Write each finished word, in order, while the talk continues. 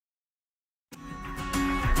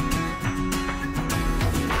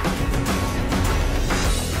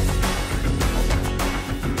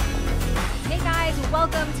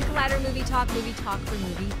movie talk for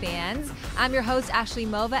movie fans. I'm your host, Ashley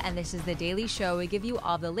Mova, and this is The Daily Show. We give you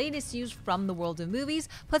all the latest news from the world of movies,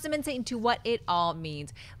 put some insight into what it all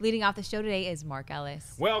means. Leading off the show today is Mark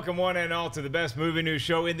Ellis. Welcome one and all to the best movie news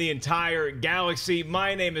show in the entire galaxy.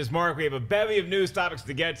 My name is Mark. We have a bevy of news topics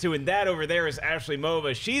to get to, and that over there is Ashley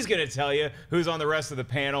Mova. She's going to tell you who's on the rest of the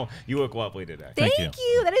panel. You look lovely today. Thank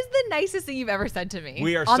you. That is the nicest thing you've ever said to me.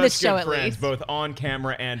 We are on such this show, good friends, least. both on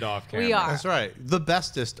camera and off camera. We are. That's right. The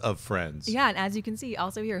bestest of friends. Yeah, and as you can see,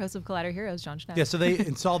 also here, host of Collider Heroes, Jon Schnepp. Yeah, so they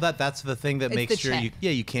install that. That's the thing that It's makes the sure check.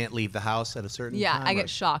 you can't leave the house at a certain time. Yeah, I get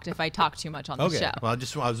shocked if I talk too much on the show. Well,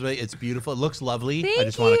 it's beautiful. It looks lovely. Thank I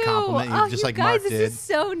just want to you. compliment you, just you like guys, Mark this did. is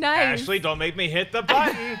so nice. Ashley, don't make me hit the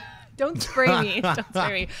button. Don't spray me. Don't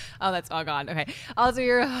spray me. Oh, that's all gone. Okay. Also,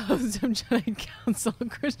 your host of Jedi Council,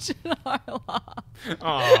 Kristian Harloff.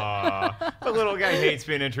 Aww. The little guy hates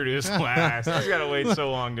being introduced last. He's got to wait so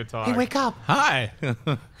long to talk. Hey, wake up. Hi.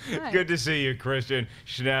 Hi. Good to see you, Kristian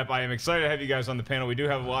Schnepp. I am excited to have you guys on the panel. We do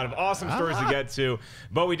have a lot of awesome stories to get to,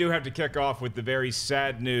 but we do have to kick off with the very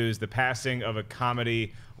sad news, the passing of a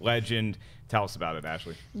comedy legend. Tell us about it,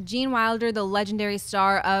 Ashley. Gene Wilder, the legendary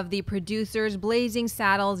star of The Producers, Blazing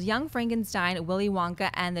Saddles, Young Frankenstein, Willy Wonka,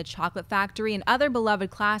 and The Chocolate Factory, and other beloved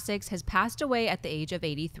classics, has passed away at the age of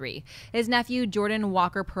 83. His nephew, Jordan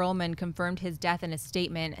Walker-Pearlman, confirmed his death in a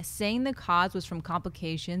statement, saying the cause was from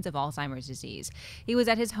complications of Alzheimer's disease. He was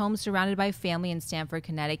at his home surrounded by family in Stamford,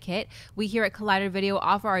 Connecticut. We here at Collider Video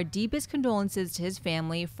offer our deepest condolences to his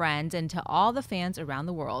family, friends, and to all the fans around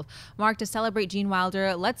the world. Mark, to celebrate Gene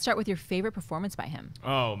Wilder, let's start with your favorite performance by him.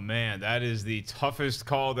 Oh man, that is the toughest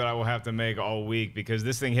call that I will have to make all week, because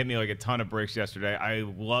this thing hit me like a ton of bricks yesterday. I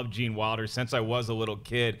love Gene Wilder since I was a little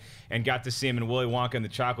kid and got to see him in Willy Wonka and the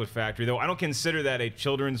Chocolate Factory, though I don't consider that a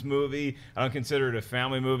children's movie. I don't consider it a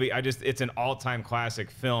family movie. It's an all-time classic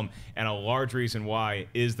film, and a large reason why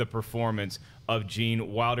is the performance of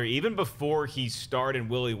Gene Wilder. Even before he starred in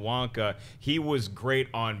Willy Wonka, he was great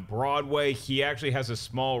on Broadway. He actually has a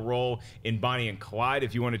small role in Bonnie and Clyde,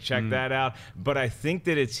 if you want to check that out. But I think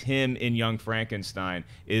that it's him in Young Frankenstein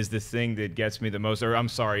is the thing that gets me the most. Or I'm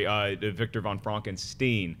sorry, Victor von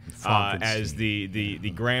Frankenstein, as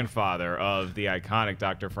the grandfather of the iconic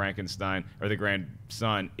Dr. Frankenstein, or the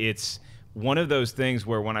grandson. It's one of those things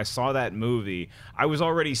where when I saw that movie, I was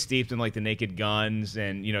already steeped in like the Naked Guns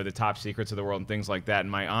and, you know, the Top Secrets of the World and things like that. And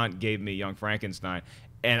my aunt gave me Young Frankenstein.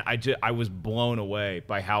 And I was blown away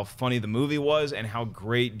by how funny the movie was and how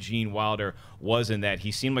great Gene Wilder was in that.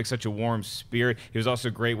 He seemed like such a warm spirit. He was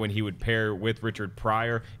also great when he would pair with Richard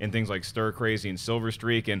Pryor in things like Stir Crazy and Silver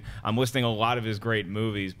Streak. And I'm listing a lot of his great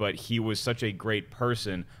movies, but he was such a great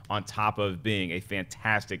person on top of being a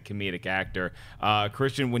fantastic comedic actor.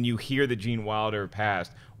 Kristian, when you hear that Gene Wilder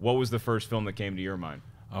passed, what was the first film that came to your mind?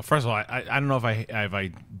 First of all, I don't know if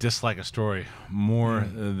I dislike a story more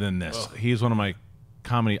than this. He's one of my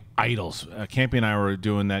comedy idols. Campy and I were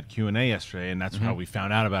doing that Q&A yesterday, and that's how we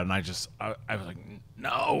found out about it. And I was like,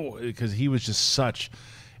 no, because he was just such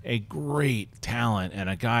a great talent and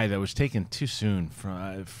a guy that was taken too soon.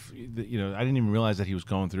 I didn't even realize that he was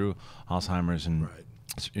going through Alzheimer's, and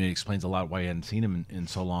it explains a lot why I hadn't seen him in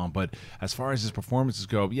so long. But as far as his performances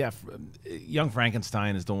go, yeah, Young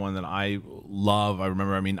Frankenstein is the one that I love. I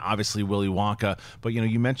remember, obviously Willy Wonka, but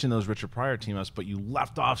you mentioned those Richard Pryor team-ups, but you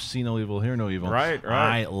left off See No Evil, Hear No Evil. Right.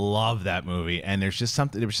 I love that movie, and there was just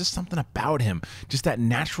something about him, just that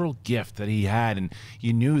natural gift that he had, and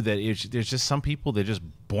you knew that there's just some people that just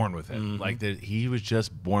born with it. Like that, he was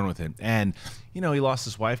just born with it. And he lost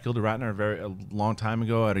his wife, Gilda Radner, a long time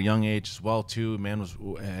ago at a young age as well too. Man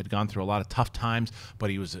had gone through a lot of tough times, but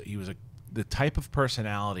he was the type of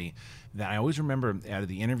personality that I always remember out of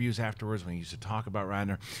the interviews afterwards when he used to talk about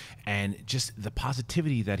Radner, and just the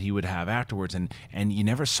positivity that he would have afterwards, and you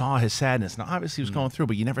never saw his sadness. Now obviously he was going through,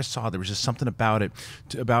 but you never saw, there was just something about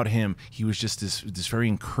him. He was just this very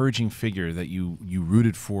encouraging figure that you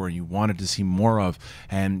rooted for and you wanted to see more of.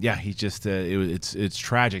 And yeah, he just it's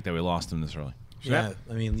tragic that we lost him this early. Yeah,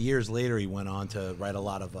 years later he went on to write a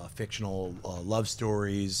lot of fictional love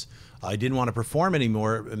stories. I didn't want to perform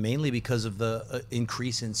anymore, mainly because of the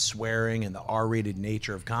increase in swearing and the R-rated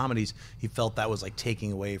nature of comedies. He felt that was like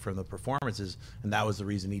taking away from the performances, and that was the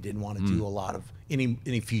reason he didn't want to do a lot of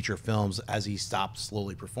any feature films as he stopped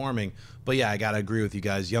slowly performing. But yeah, I gotta agree with you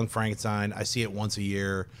guys. Young Frankenstein, I see it once a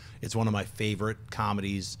year. It's one of my favorite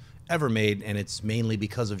comedies ever made, and it's mainly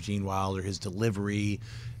because of Gene Wilder, his delivery,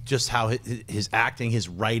 just how his acting, his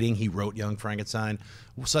writing, he wrote Young Frankenstein.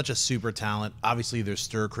 Such a super talent. Obviously, there's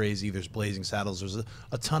Stir Crazy, there's Blazing Saddles, there's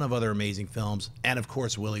a ton of other amazing films, and of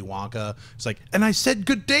course Willy Wonka. It's like, and I said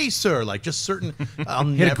good day, sir. Like just certain. I'll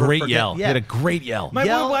He had never a great forget. yell. Yeah. He had a great yell. My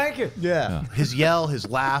Yell. blue blanket. Yeah. His yell, his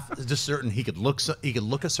laugh, just certain. He could look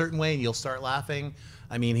a certain way, and you'll start laughing.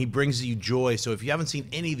 I mean, he brings you joy. So if you haven't seen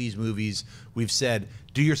any of these movies, we've said,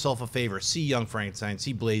 do yourself a favor. See Young Frankenstein.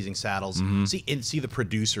 See Blazing Saddles. See the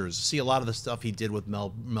producers. See a lot of the stuff he did with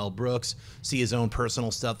Mel Brooks. See his own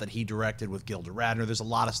personal stuff that he directed with Gilda Radner. There's a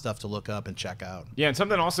lot of stuff to look up and check out. Yeah, and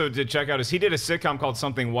something also to check out is he did a sitcom called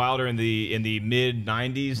Something Wilder in the mid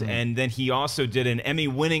 '90s, and then he also did an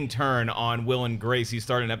Emmy-winning turn on Will and Grace. He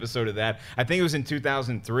started an episode of that. I think it was in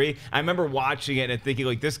 2003. I remember watching it and thinking,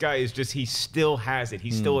 like, this guy is just, he still has it.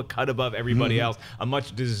 He's still a cut above everybody else. A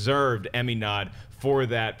much deserved Emmy nod for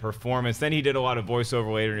that performance. Then he did a lot of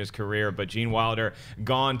voiceover later in his career, but Gene Wilder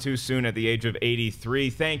gone too soon at the age of 83.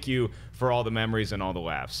 Thank you for all the memories and all the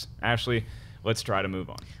laughs. Ashley, let's try to move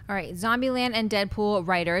on. All right, Zombieland and Deadpool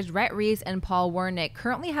writers Rhett, Reese, and Paul Wernick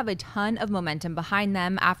currently have a ton of momentum behind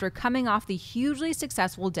them after coming off the hugely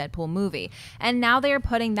successful Deadpool movie. And now they are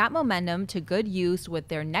putting that momentum to good use with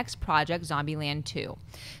their next project, Zombieland 2.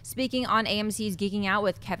 Speaking on AMC's Geeking Out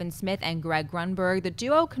with Kevin Smith and Greg Grunberg, the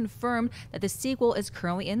duo confirmed that the sequel is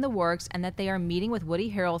currently in the works and that they are meeting with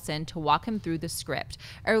Woody Harrelson to walk him through the script.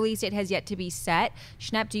 A release date has yet to be set.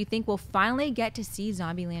 Schnepp, do you think we'll finally get to see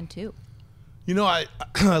Zombieland 2? You know, I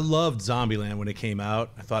loved Zombieland when it came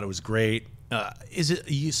out. I thought it was great. Is it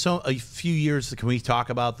a few years? Can we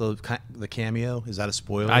talk about the cameo? Is that a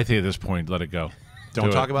spoiler? I think at this point, let it go.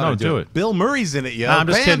 Don't talk about it. No, do it. Bill Murray's in it, yo. Nah, I'm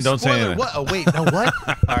just Bam, kidding. Don't say spoiler. anything. What? Oh, wait. No, what?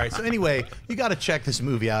 All right. So anyway, you got to check this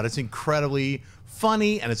movie out. It's incredibly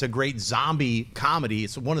funny, and it's a great zombie comedy.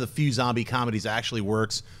 It's one of the few zombie comedies that actually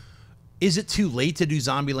works. Is it too late to do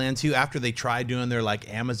Zombieland 2 after they tried doing their like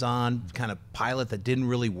Amazon kind of pilot that didn't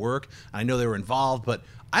really work? I know they were involved, but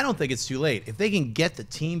I don't think it's too late. If they can get the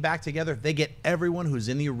team back together, if they get everyone who's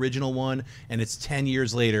in the original one and it's 10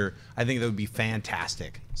 years later, I think that would be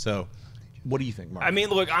fantastic. So what do you think, Mark? I mean,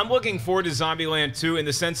 look, I'm looking forward to Zombieland 2 in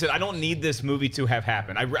the sense that I don't need this movie to have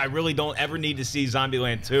happened. I really don't ever need to see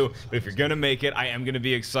Zombieland 2, but if you're going to make it, I am going to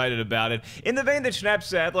be excited about it. In the vein that Schnepp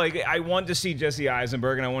said, like, I want to see Jesse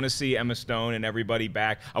Eisenberg, and I want to see Emma Stone and everybody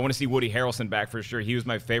back. I want to see Woody Harrelson back for sure. He was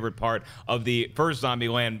my favorite part of the first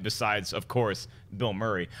Zombieland, besides, of course, Bill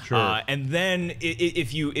Murray. Sure. And then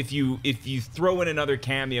if you throw in another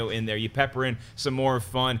cameo in there, you pepper in some more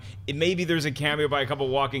fun. Maybe there's a cameo by a couple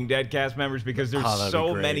Walking Dead cast members because there's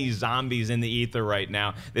so many zombies in the ether right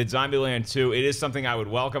now that Zombieland 2, it is something I would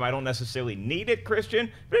welcome. I don't necessarily need it,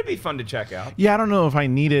 Kristian, but it'd be fun to check out. Yeah, I don't know if I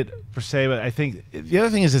need it per se, but I think the other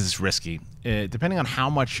thing is it's risky. Depending on how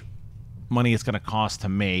much money it's going to cost to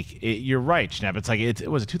make, you're right, Schnepp. It's like,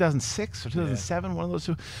 it was 2006 or 2007, one of those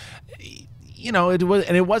two. You know, it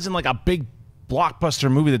wasn't like a big blockbuster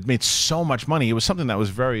movie that made so much money. It was something that was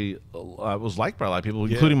very was liked by a lot of people,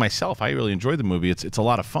 including myself. I really enjoyed the movie. It's a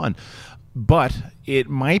lot of fun, but it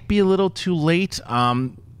might be a little too late.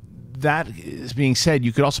 That is being said,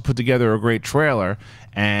 you could also put together a great trailer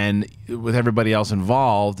and with everybody else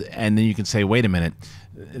involved, and then you can say, wait a minute,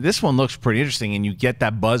 this one looks pretty interesting, and you get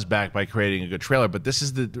that buzz back by creating a good trailer. But this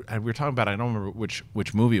is we were talking about, I don't remember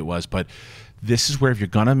which movie it was, but this is where if you're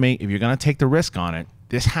gonna take the risk on it,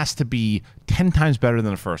 this has to be 10 times better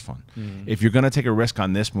than the first one. If you're going to take a risk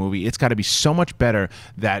on this movie, it's got to be so much better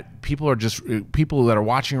that people that are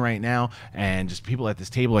watching right now and just people at this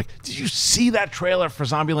table like, did you see that trailer for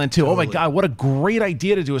Zombieland 2? Totally. Oh my God, what a great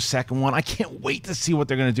idea to do a second one. I can't wait to see what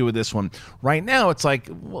they're going to do with this one. Right now, it's like,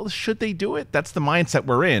 well, should they do it? That's the mindset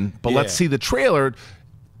we're in. But let's see the trailer.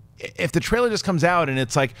 If the trailer just comes out and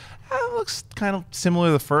it's like, it looks kind of similar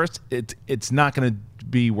to the first, it's not going to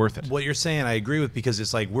be worth it. What you're saying, I agree with, because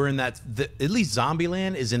it's like we're in that. At least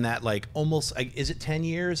Zombieland is in that, like, almost. Is it 10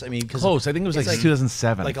 years? I mean, close. I think it was like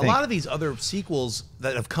 2007. Like a lot of these other sequels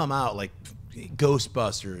that have come out, like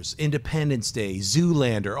Ghostbusters, Independence Day,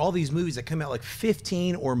 Zoolander, all these movies that come out like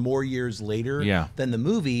 15 or more years later than the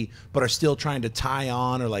movie, but are still trying to tie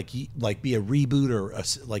on or like be a reboot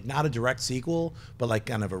or like not a direct sequel, but like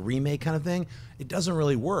kind of a remake kind of thing. It doesn't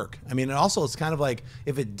really work. I mean, and also it's kind of like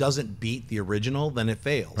if it doesn't beat the original, then it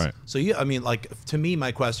fails. Right. So yeah, I mean, like to me,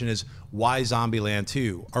 my question is, why Zombieland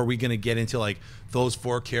 2? Are we going to get into like those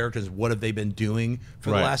four characters? What have they been doing for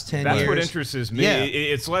the last 10 years? That's what interests me. Yeah.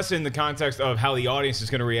 It's less in the context of how the audience is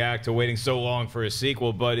going to react to waiting so long for a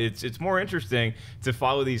sequel, but it's more interesting to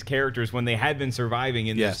follow these characters when they had been surviving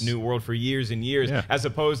in this new world for years and years, as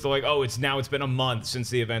opposed to like, oh, it's been a month since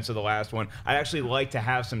the events of the last one. I'd actually like to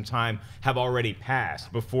have some time, have already already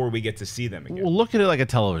passed before we get to see them again. Well, look at it like a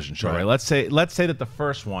television show, right? Let's say that the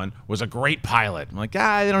first one was a great pilot. I'm like,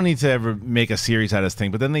 they don't need to ever make a series out of this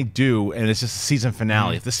thing, but then they do, and it's just a season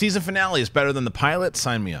finale. If the season finale is better than the pilot,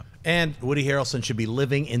 sign me up. And Woody Harrelson should be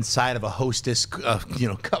living inside of a Hostess,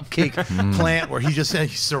 cupcake plant where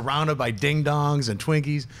he's surrounded by ding dongs and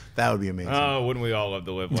Twinkies. That would be amazing. Oh, wouldn't we all love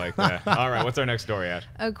to live like that? All right, what's our next story, Ash?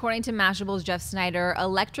 According to Mashable's Jeff Snyder,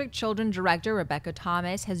 Electric Children director Rebecca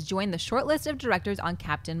Thomas has joined the shortlist of directors on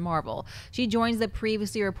Captain Marvel. She joins the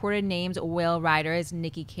previously reported names Will Riders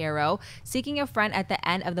Nikki Caro, Seeking a Friend at the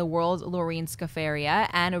End of the World's Lorene Scafaria,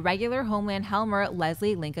 and regular Homeland Helmer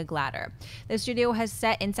Leslie Linka Glatter. The studio has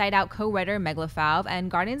set Inside Out co-writer Meg LaFauve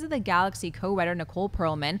and Guardians of the Galaxy co-writer Nicole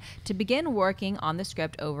Perlman to begin working on the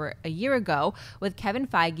script over a year ago, with Kevin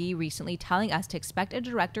Feige recently telling us to expect a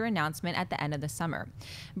director announcement at the end of the summer.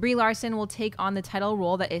 Brie Larson will take on the title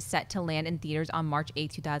role that is set to land in theaters on March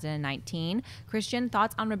 8, 2019. Christian,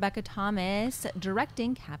 thoughts on Rebecca Thomas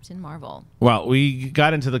directing Captain Marvel? Well, we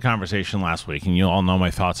got into the conversation last week, and you all know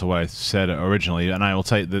my thoughts of what I said originally, and I will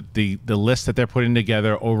tell you that the list that they're putting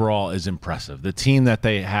together overall is impressive. The team that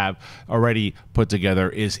they have already put together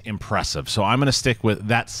is impressive. So I'm going to stick with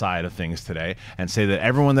that side of things today and say that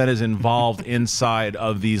everyone that is involved inside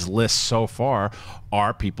of these lists so far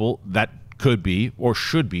are people that could be or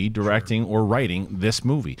should be directing or writing this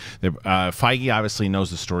movie. Feige obviously knows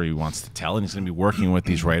the story he wants to tell, and he's going to be working with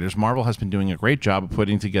these writers. Marvel has been doing a great job of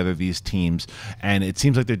putting together these teams, and it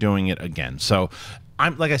seems like they're doing it again. So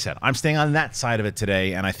like I said, I'm staying on that side of it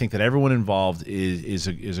today, and I think that everyone involved is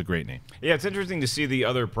a great name. Yeah, it's interesting to see the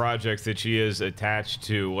other projects that she is attached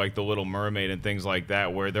to, like The Little Mermaid and things like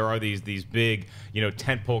that, where there are these big,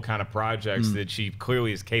 tentpole kind of projects that she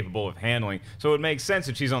clearly is capable of handling. So it makes sense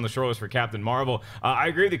that she's on the shortlist for Captain Marvel. I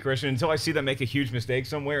agree with you, Christian. Until I see them make a huge mistake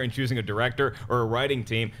somewhere in choosing a director or a writing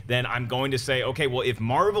team, then I'm going to say, okay, well, if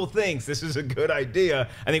Marvel thinks this is a good idea,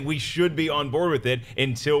 I think we should be on board with it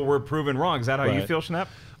until we're proven wrong. Is that how you feel, Schnepp?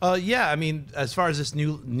 Yeah, I mean, as far as this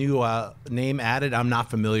new name added, I'm not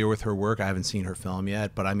familiar with her work. I haven't seen her film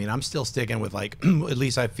yet, but I mean, I'm still sticking with at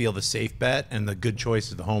least I feel the safe bet and the good choice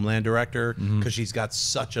is the Homeland director, because she's got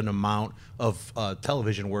such an amount of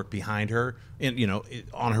television work behind her, and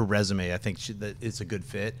on her resume. I think that it's a good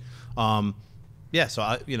fit. Yeah,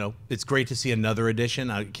 so it's great to see another edition.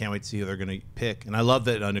 I can't wait to see who they're going to pick, and I love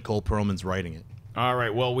that Nicole Perlman's writing it. All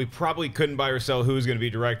right, well, we probably couldn't buy or sell who's going to be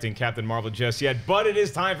directing Captain Marvel just yet, but it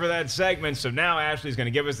is time for that segment. So now Ashley's going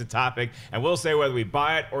to give us the topic, and we'll say whether we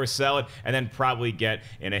buy it or sell it, and then probably get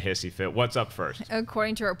in a hissy fit. What's up first?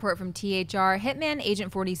 According to a report from THR, Hitman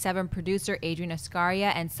Agent 47 producer Adrian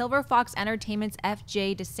Ascaria and Silver Fox Entertainment's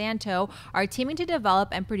FJ DeSanto are teaming to develop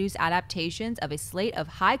and produce adaptations of a slate of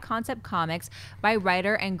high-concept comics by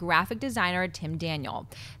writer and graphic designer Tim Daniel.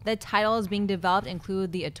 The titles being developed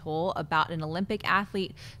include The Atoll, about an Olympic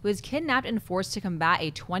athlete who is kidnapped and forced to combat a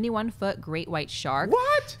 21-foot great white shark.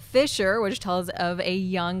 What? Fisher, which tells of a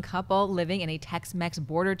young couple living in a Tex-Mex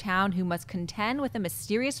border town who must contend with a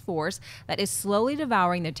mysterious force that is slowly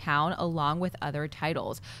devouring the town, along with other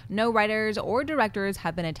titles. No writers or directors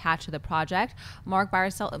have been attached to the project. Mark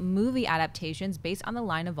Byer sell movie adaptations based on the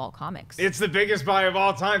line of Vault Comics. It's the biggest buy of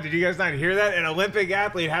all time. Did you guys not hear that? An Olympic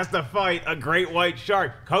athlete has to fight a great white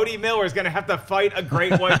shark. Cody Miller is going to have to fight a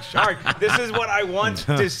great white shark. This is what I want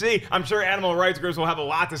to see. I'm sure animal rights groups will have a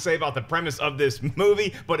lot to say about the premise of this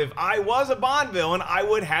movie, but if I was a Bond villain, I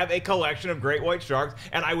would have a collection of great white sharks,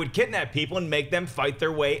 and I would kidnap people and make them fight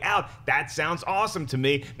their way out. That sounds awesome to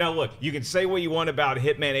me. Now, look, you can say what you want about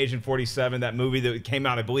Hitman Agent 47, that movie that came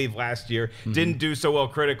out, I believe, last year. Didn't do so well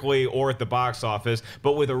critically or at the box office,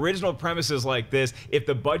 but with original premises like this, if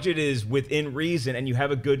the budget is within reason and you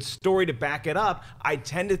have a good story to back it up, I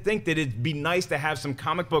tend to think that it'd be nice to have some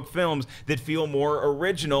comic book films that feel more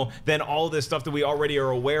original than all this stuff that we already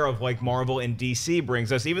are aware of, like Marvel and DC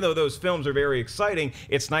brings us. Even though those films are very exciting,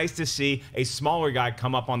 it's nice to see a smaller guy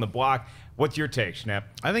come up on the block. What's your take, Schnepp?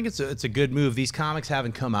 I think it's a good move. These comics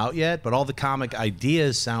haven't come out yet, but all the comic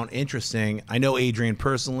ideas sound interesting. I know Adrian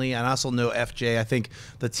personally, and I also know FJ. I think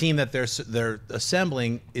the team that they're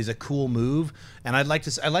assembling is a cool move, and I'd like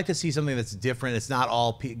to see something that's different. It's not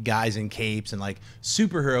all guys in capes and like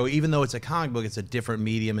superhero. Even though it's a comic book, it's a different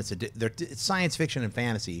medium. It's science fiction and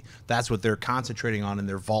fantasy. That's what they're concentrating on in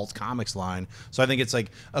their Vault Comics line. So I think it's like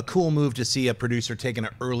a cool move to see a producer taking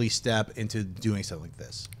an early step into doing something like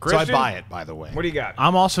this. Christian? So I buy it. it, by the way. What do you got?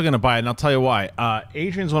 I'm also going to buy it, and I'll tell you why.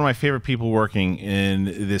 Adrian's one of my favorite people working in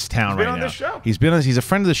this town right now. He's been on this show. He's a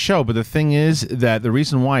friend of the show, but the thing is that the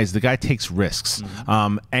reason why is the guy takes risks.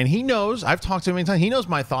 And he knows, I've talked to him many times, he knows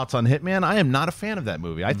my thoughts on Hitman. I am not a fan of that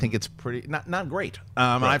movie. I think it's pretty, not great.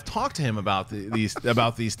 And I've talked to him about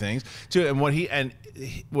these things, too. And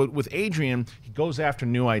with Adrian, he goes after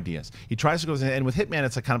new ideas. He tries to go, and with Hitman,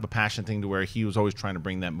 it's a kind of a passion thing to where he was always trying to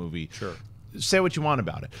bring that movie. Sure. Say what you want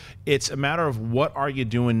about it. It's a matter of what are you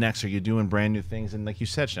doing next? Are you doing brand new things? And like you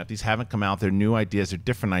said, Schnepp, these haven't come out. They're new ideas. They're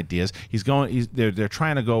different ideas. They're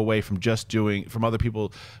trying to go away from just doing from other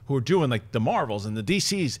people who are doing like the Marvels and the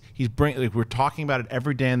DCs. We're talking about it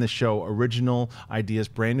every day in the show. Original ideas,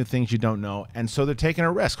 brand new things you don't know, and so they're taking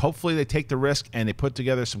a risk. Hopefully, they take the risk and they put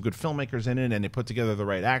together some good filmmakers in it, and they put together the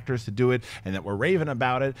right actors to do it, and that we're raving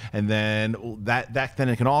about it, and then then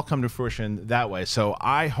it can all come to fruition that way. So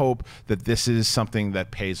I hope that this is something that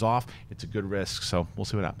pays off. It's a good risk, so we'll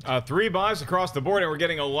see what happens. 3 buys across the board, and we're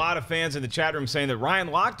getting a lot of fans in the chat room saying that Ryan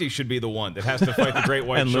Lochte should be the one that has to fight the great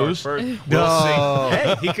white And shark lose? first.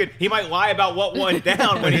 We'll see. Hey, he might lie about what went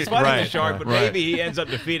down when he's fighting the shark, but maybe he ends up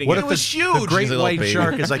defeating What it. if was the great white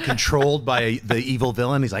shark is like controlled by the evil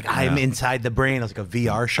villain? He's like, I'm inside the brain. It's like a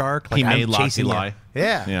VR shark. Like, He made I'm Lochte chasing you. lie.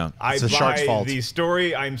 Yeah. I It's the buy shark's fault. the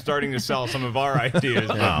story. I'm starting to sell some of our ideas,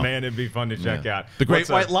 but man, it'd be fun to check out. The Great What's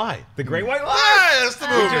White up? Lie. The Great White Lie. That's the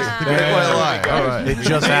movie. The Great White Lie. All right. It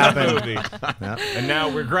just happened. Movie. And now,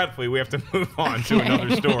 regretfully, we have to move on to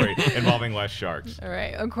another story involving less sharks. All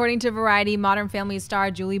right. According to Variety, Modern Family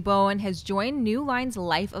star Julie Bowen has joined New Line's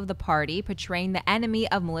Life of the Party, portraying the enemy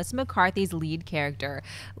of Melissa McCarthy's lead character.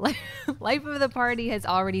 Life of the Party has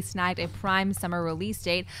already snagged a prime summer release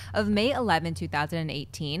date of May 11, 2018.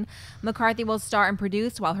 McCarthy will star and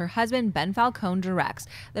produce while her husband Ben Falcone directs.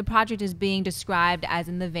 The project is being described as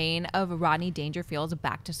in the vein of Rodney Dangerfield's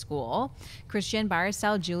Back to School. Christian, buy or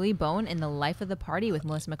sell Julie Bowen in the Life of the Party with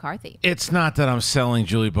Melissa McCarthy. It's not that I'm selling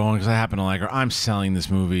Julie Bowen because I happen to like her. I'm selling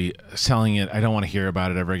this movie, selling it. I don't want to hear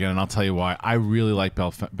about it ever again, and I'll tell you why. I really like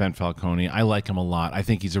Ben Falcone. I like him a lot. I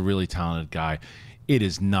think he's a really talented guy. It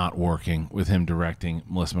is not working with him directing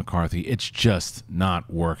Melissa McCarthy. It's just not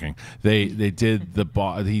working. They did the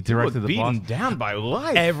boss. He directed the boss. Beaten down by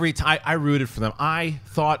life. Every time I rooted for them. I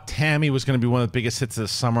thought Tammy was going to be one of the biggest hits of the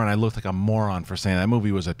summer, and I looked like a moron for saying that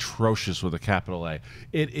movie was atrocious with a capital A.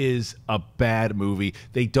 It is a bad movie.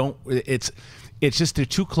 They don't. It's just they're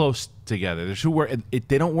too close together.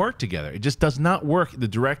 They don't work together. It just does not work. The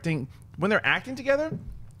directing when they're acting together.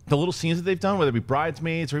 The little scenes that they've done, whether it be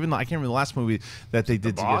Bridesmaids or even I can't remember the last movie that they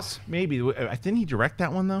did. The Boss? Maybe didn't he direct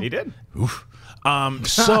that one though? He did. Oof.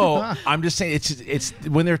 So I'm just saying it's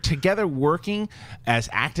when they're together working as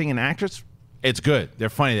acting and actors. It's good. They're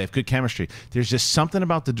funny. They have good chemistry. There's just something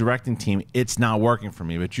about the directing team. It's not working for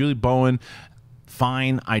me. But Julie Bowen,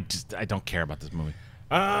 fine. I don't care about this movie.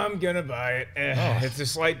 I'm gonna buy it. It's a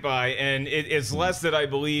slight buy, and it's less that I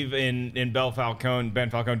believe in Ben Falcone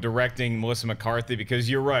directing Melissa McCarthy, because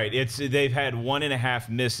you're right. They've had 1.5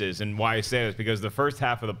 misses, and why I say this because the first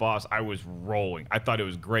half of The Boss I was rolling. I thought it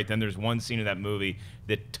was great. Then there's one scene in that movie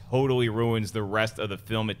that totally ruins the rest of the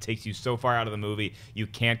film. It takes you so far out of the movie you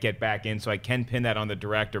can't get back in. So I can pin that on the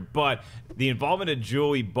director, but the involvement of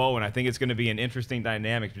Julie Bowen, I think it's going to be an interesting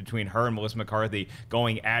dynamic between her and Melissa McCarthy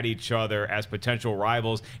going at each other as potential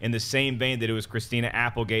rivals in the same vein that it was Christina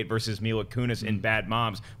Applegate versus Mila Kunis in Bad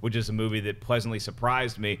Moms, which is a movie that pleasantly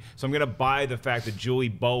surprised me. So I'm going to buy the fact that Julie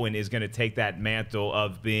Bowen is going to take that mantle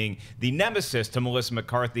of being the nemesis to Melissa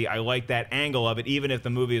McCarthy. I like that angle of it, even if the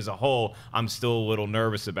movie as a whole I'm still a little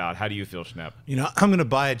nervous about. How do you feel, Schnepp? You know, I'm going to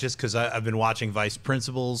buy it just because I've been watching Vice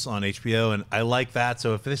Principals on HBO, and I like that.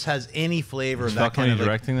 So if this has any flavor of that kind of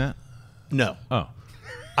directing that? No. Oh.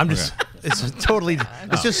 I'm just, it's totally,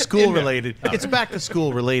 it's just school related. It's back to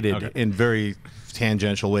school related in very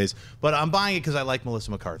tangential ways. But I'm buying it because I like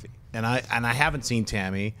Melissa McCarthy. And I haven't seen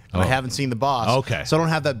Tammy, and I haven't seen The Boss. Okay. So I don't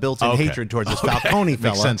have that built-in hatred towards this Falcone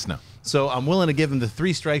fella. Makes sense now. So I'm willing to give him the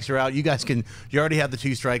 3 strikes are out. You guys can, you already have the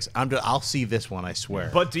 2 strikes. I'll see this one, I swear.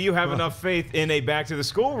 But do you have enough faith in a Back to the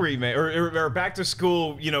School remake or Back to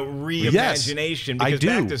School, reimagination? Yes, I because do.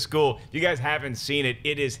 Back to School, if you guys haven't seen it,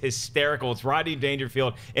 it is hysterical. It's Rodney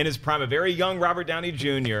Dangerfield in his prime, a very young Robert Downey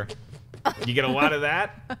Jr. You get a lot of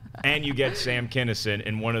that. and you get Sam Kinison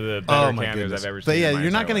in one of the better cameos I've ever seen. But yeah, in my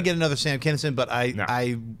you're not entire going to life. get another Sam Kinison, but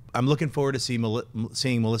I'm looking forward to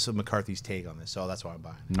seeing Melissa McCarthy's take on this, so that's why I'm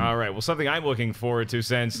buying. All right. Well, something I'm looking forward to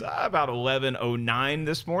since about 11:09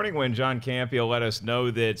 this morning when John Campio let us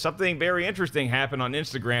know that something very interesting happened on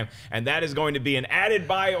Instagram, and that is going to be an added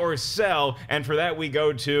buy or sell. And for that, we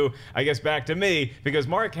go to, I guess, back to me, because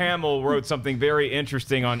Mark Hamill wrote something very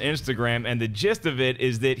interesting on Instagram, and the gist of it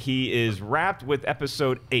is that he is wrapped with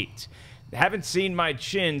episode 8. Haven't seen my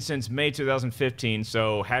chin since May 2015,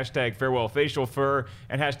 so hashtag farewell facial fur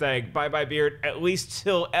and hashtag bye bye beard at least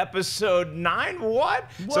till episode 9. What?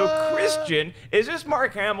 So Christian, is this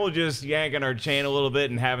Mark Hamill just yanking our chain a little bit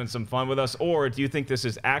and having some fun with us, or do you think this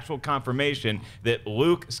is actual confirmation that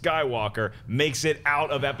Luke Skywalker makes it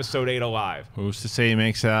out of episode 8 alive? Who's to say he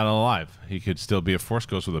makes it out alive? He could still be a Force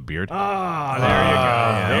ghost with a beard.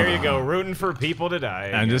 Ah, there you go. There you go. Rooting for people to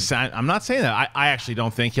die. I'm not saying that. I actually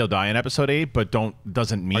don't think he'll die in episode 8, but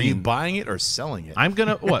doesn't mean. Are you buying it or selling it? I'm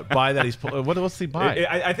gonna buy that. What's he buy?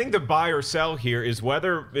 I think the buy or sell here is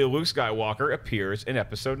whether Luke Skywalker appears in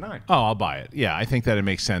episode 9. Oh, I'll buy it. Yeah, I think that it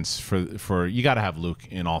makes sense for you got to have Luke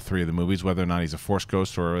in all 3 of the movies, whether or not he's a Force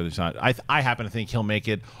ghost or whether he's not. I happen to think he'll make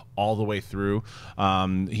it all the way through.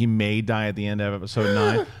 He may die at the end of episode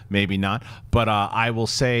 9, maybe not. But I will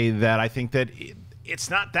say that I think that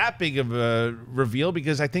it's not that big of a reveal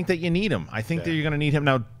because I think that you need him. I think that you're going to need him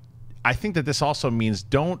now. I think that this also means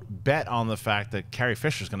don't bet on the fact that Carrie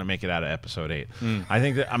Fisher's going to make it out of episode 8. I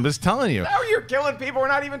think that I'm just telling you. Now you're killing people we're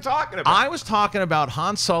not even talking about. I was talking about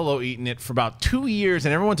Han Solo eating it for about 2 years,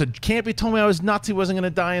 and everyone said, Campy told me I was nuts. He wasn't going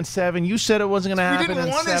to die in 7. You said it wasn't going to happen in 7.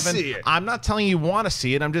 We didn't want to see it. I'm not telling you want to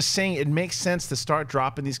see it. I'm just saying it makes sense to start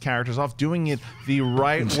dropping these characters off, doing it the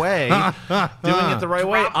right way. Doing it the right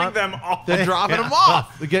way. Dropping them off. They're dropping them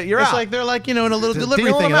off. You're It's out. like they're like, in a little delivery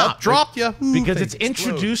Deal thing. them out. Dropped you. Because it's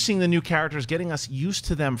introducing the new characters, getting us used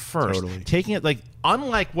to them first. Totally. Taking it, like,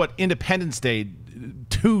 unlike what Independence Day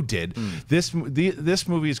 2 did, this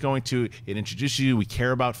movie is going to, it introduces you, we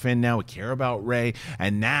care about Finn now, we care about Rey,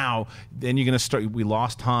 and now then you're going to start, we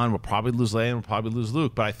lost Han, we'll probably lose Leia, and we'll probably lose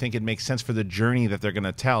Luke, but I think it makes sense for the journey that they're going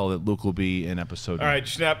to tell that Luke will be in episode 9. All right,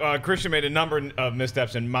 Schnepp, Christian made a number of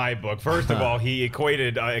missteps in my book. First of all, he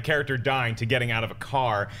equated a character dying to getting out of a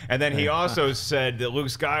car, and then he also said that Luke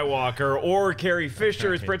Skywalker or Carrie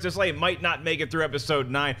Fisher as Princess Leia might not make it through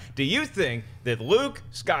episode 9. Do you think that Luke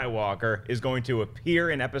Skywalker is going to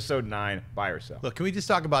appear in episode 9 by herself? Look, can we just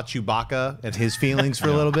talk about Chewbacca and his feelings for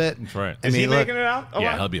a little bit? That's right. Is he making it out?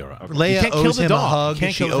 Yeah, he'll be all right. Leia can't kill owes the him a dog. hug.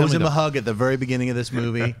 Can't She kill the owes him family a hug at the very beginning of this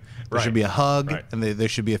movie. There should be a hug, and there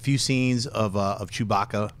should be a few scenes of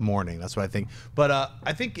Chewbacca mourning. That's what I think. But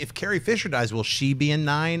I think if Carrie Fisher dies, will she be in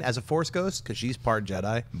 9 as a Force ghost? Because she's part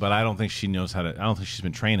Jedi. But I don't think she knows how to, I don't think she's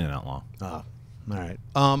been training that long. Oh, all right.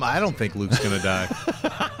 I don't think Luke's going to die.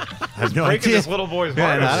 I have no Breaking idea. this little boy's Yeah,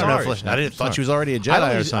 heart. no, I'm I don't know. sorry. I thought she was already a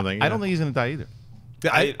Jedi or something. I don't think he's going to die either.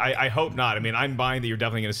 I hope not. I mean, I'm buying that you're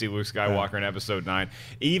definitely going to see Luke Skywalker in episode 9.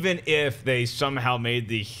 Even if they somehow made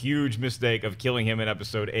the huge mistake of killing him in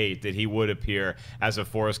episode 8, that he would appear as a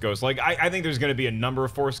Force ghost. Like, I think there's going to be a number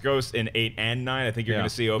of Force ghosts in 8 and 9. I think you're going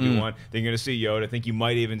to see Obi-Wan. I think you're going to see Yoda. I think you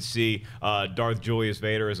might even see Darth Julius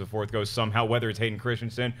Vader as a Fourth ghost somehow, whether it's Hayden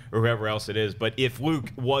Christensen or whoever else it is. But if Luke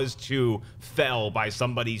was to fell by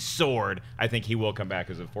somebody's sword, I think he will come back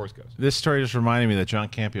as a Force ghost. This story just reminded me that John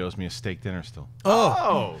Campio owes me a steak dinner still. Oh,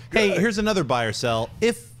 Hey, here's another buy or sell.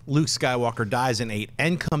 If Luke Skywalker dies in 8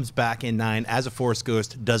 and comes back in 9 as a Force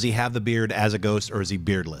ghost, does he have the beard as a ghost, or is he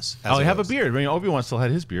beardless? Oh, he have a beard. I mean, Obi-Wan still had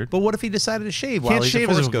his beard. But what if he decided to shave while Can't he's shave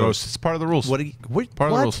a as Force a ghost? ghost. It's part of the rules. What?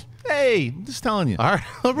 Part of the rules. Hey, I'm just telling you. All right,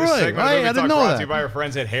 all This right. segment of Right, Movie I didn't Talk know brought to you that. by our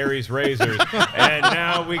friends at Harry's Razors. And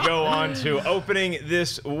now we go on to opening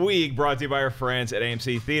this week, brought to you by our friends at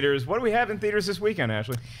AMC Theaters. What do we have in theaters this weekend,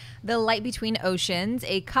 Ashley? The Light Between Oceans,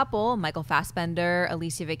 a couple, Michael Fassbender,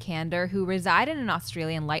 Alicia Vikander, who reside in an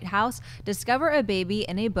Australian lighthouse, discover a baby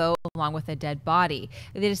in a boat along with a dead body.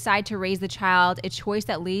 They decide to raise the child, a choice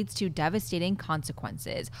that leads to devastating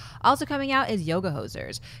consequences. Also coming out is Yoga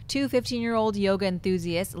Hosers. 2 15-year-old yoga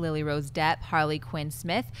enthusiasts, Lily Rose Depp, Harley Quinn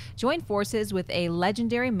Smith, join forces with a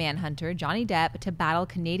legendary manhunter, Johnny Depp, to battle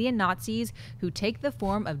Canadian Nazis who take the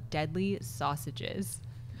form of deadly sausages.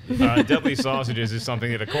 Deadly Sausages is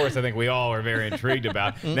something that, of course, I think we all are very intrigued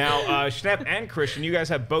about. Now, Schnepp and Kristian, you guys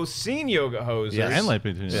have both seen Yoga Hosers. Yeah, and Light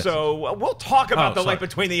Between the Oceans. So we'll talk about the Light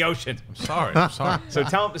Between the Oceans. I'm sorry. So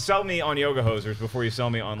sell me on Yoga Hosers before you sell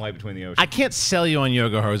me on Light Between the Oceans. I can't sell you on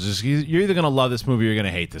Yoga Hosers. You're either going to love this movie or you're going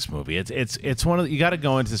to hate this movie. It's one of you got to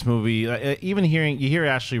go into this movie. Even you hear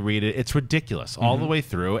Ashley read it. It's ridiculous all the way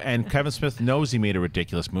through. And Kevin Smith knows he made a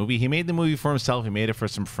ridiculous movie. He made the movie for himself. He made it for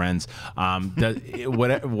some friends.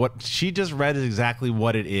 What she just read is exactly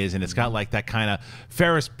what it is, and it's got like that kind of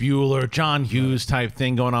Ferris Bueller, John Hughes type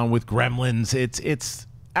thing going on with Gremlins. It's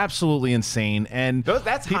absolutely insane, and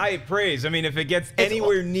that's high praise. I mean, if it gets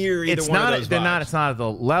anywhere near either one of those vibes. It's not at the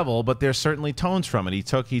level, but there's certainly tones from it. He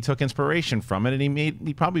took inspiration from it, and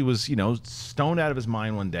he probably was stoned out of his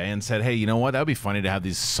mind one day and said, hey, you know what, that'd be funny to have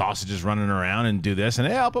these sausages running around and do this, and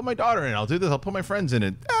hey, I'll put my daughter in it, I'll do this, I'll put my friends in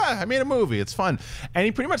it. I made a movie, it's fun. And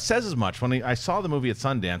he pretty much says as much when I saw the movie at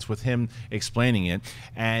Sundance with him explaining it,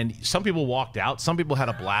 and some people walked out, some people had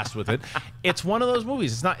a blast with it. It's one of those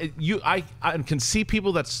movies. It's not I can see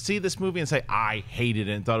people that see this movie and say, I hated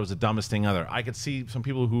it and thought it was the dumbest thing ever. I could see some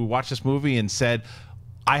people who watched this movie and said,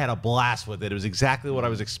 I had a blast with it. It was exactly what I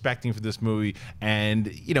was expecting for this movie,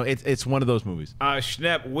 and it's one of those movies.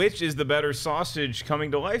 Schnepp, which is the better sausage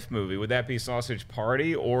coming to life movie? Would that be Sausage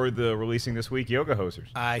Party or the releasing this week Yoga Hosers?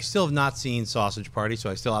 I still have not seen Sausage Party,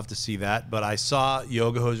 so I still have to see that. But I saw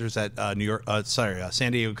Yoga Hosers at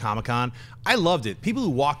San Diego Comic-Con. I loved it. People who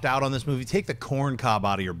walked out on this movie, take the corn cob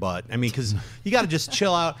out of your butt. I mean, because you got to just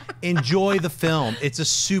chill out, enjoy the film. It's a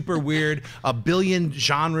super weird, a billion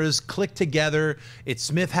genres click together. It's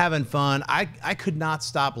Smith having fun. I could not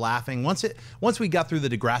stop laughing. Once we got through the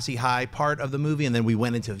Degrassi High part of the movie, and then we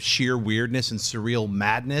went into sheer weirdness and surreal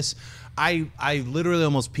madness, I literally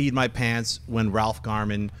almost peed my pants when Ralph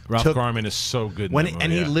Garman is so good in that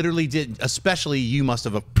movie, he literally did. Especially you must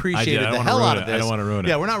have appreciated the hell out of this. I don't want to ruin it.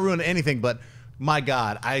 Yeah, we're not ruining anything, but my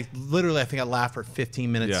God, I think I laughed for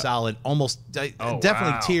 15 minutes solid,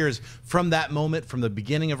 definitely tears from that moment, from the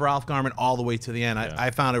beginning of Ralph Garman all the way to the end. I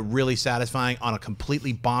found it really satisfying on a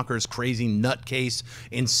completely bonkers, crazy, nutcase,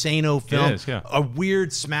 insano film. It is, a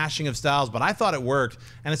weird smashing of styles, but I thought it worked.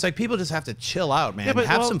 And it's like people just have to chill out, man.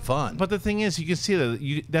 Have some fun. But the thing is, you can see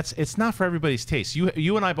that it's not for everybody's taste.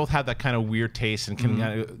 You and I both have that kind of weird taste, and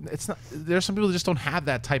it's not. There's some people that just don't have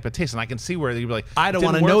that type of taste, and I can see where they'd be like, I don't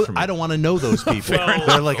want to know those people.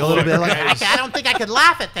 They're like a little bit like, I don't think I could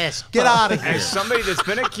laugh at this. Get out of here. As somebody that's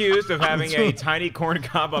been accused of having a tiny corn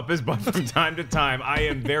cob up his butt from time to time, I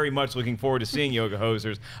am very much looking forward to seeing Yoga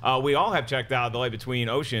Hosers. We all have checked out The Light Between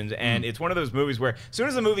Oceans, and it's one of those movies where as soon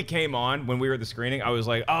as the movie came on, when we were at the screening, I was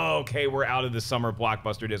like, oh, okay, we're out of the summer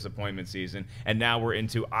blockbuster disappointment season, and now we're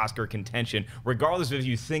into Oscar contention. Regardless of if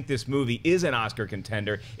you think this movie is an Oscar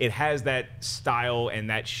contender, it has that style and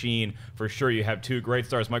that sheen for sure. You have two great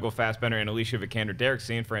stars, Michael Fassbender and Alicia Vikander. Derek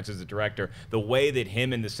Cianfrance is the director. The way that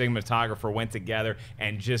him and the cinematographer went together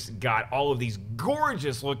and just got all of these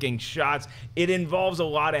gorgeous looking shots. It involves a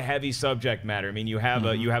lot of heavy subject matter. I mean, you have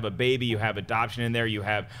a baby, you have adoption in there, you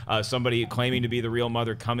have somebody claiming to be the real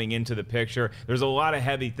mother coming into the picture. There's a lot of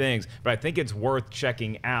heavy things, but I think it's worth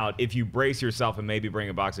checking out if you brace yourself and maybe bring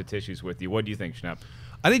a box of tissues with you. What do you think, Schnepp?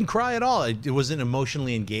 I didn't cry at all. It wasn't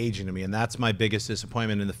emotionally engaging to me, and that's my biggest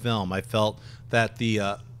disappointment in the film. I felt that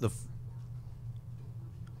the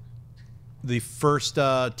first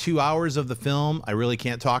 2 hours of the film I really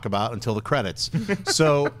can't talk about until the credits.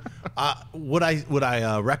 So would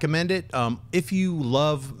I recommend it? If you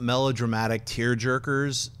love melodramatic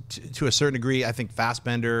tearjerkers to a certain degree, I think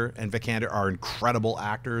Fassbender and Vikander are incredible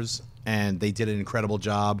actors, and they did an incredible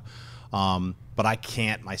job. But I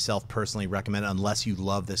can't myself personally recommend it unless you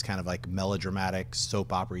love this kind of like melodramatic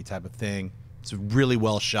soap opera type of thing. It's really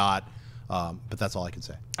well shot. But that's all I can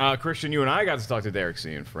say. Kristian, you and I got to talk to Derek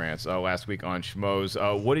Cianfrance last week on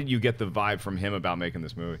Schmoes. What did you get the vibe from him about making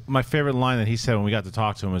this movie? My favorite line that he said when we got to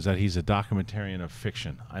talk to him was that he's a documentarian of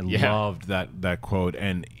fiction. I loved that quote,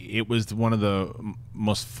 and it was one of the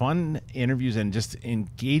most fun interviews and just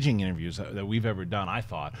engaging interviews that we've ever done, I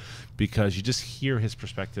thought, because you just hear his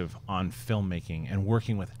perspective on filmmaking and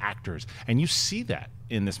working with actors, and you see that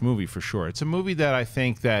in this movie for sure. It's a movie that I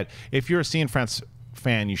think that if you're a Cianfrance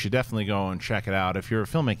fan, you should definitely go and check it out. If you're a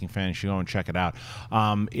filmmaking fan, you should go and check it out.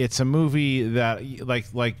 It's a movie that,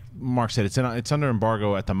 like Mark said, it's under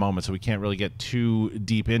embargo at the moment, so we can't really get too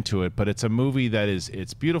deep into it. But it's a movie that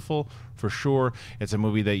it's beautiful, for sure. It's a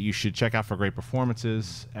movie that you should check out for great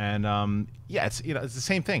performances. And yeah, it's it's the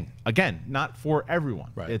same thing. Again, not for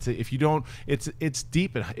everyone. Right. If you don't, it's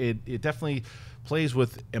deep. It definitely plays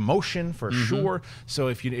with emotion for sure. So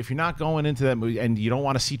if you're not going into that movie and you don't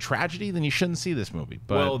want to see tragedy, then you shouldn't see this movie.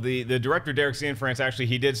 But well, the director Derek Cianfrance, actually,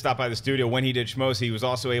 he did stop by the studio when he did Schmoes. He was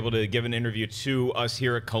also able to give an interview to us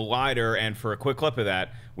here at Collider, and for a quick clip of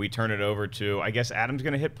that, we turn it over to, I guess Adam's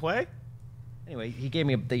going to hit play. Anyway, they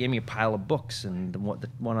gave me a pile of books, and the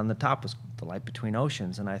one on the top was The Light Between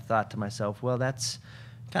Oceans, and I thought to myself, well, that's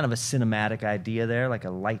kind of a cinematic idea there, like a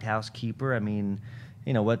lighthouse keeper. I mean,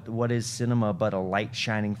 what is cinema but a light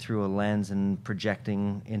shining through a lens and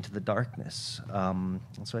projecting into the darkness? And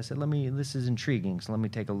so I said, this is intriguing, so let me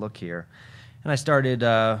take a look here. And I started,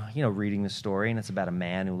 reading the story, and it's about a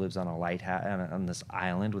man who lives on a lighthouse on this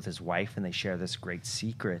island with his wife, and they share this great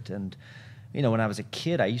secret. And when I was a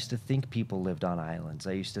kid, I used to think people lived on islands.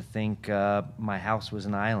 I used to think my house was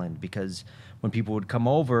an island because when people would come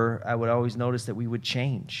over, I would always notice that we would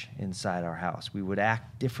change inside our house. We would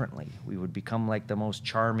act differently. We would become like the most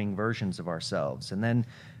charming versions of ourselves. And then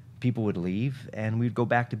people would leave, and we'd go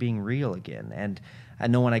back to being real again. And I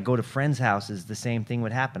know when I go to friends' houses, the same thing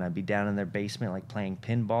would happen. I'd be down in their basement, like playing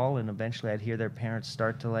pinball, and eventually I'd hear their parents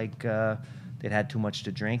start to they'd had too much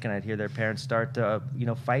to drink, and I'd hear their parents start to,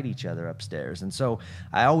 fight each other upstairs. And so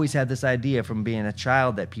I always had this idea from being a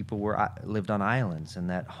child that people lived on islands, and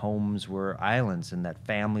that homes were islands, and that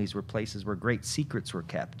families were places where great secrets were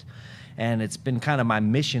kept. And it's been kind of my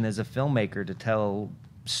mission as a filmmaker to tell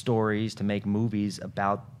stories, to make movies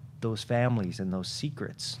about those families and those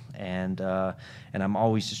secrets. And I'm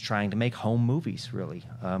always just trying to make home movies, really,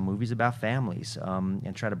 movies about families,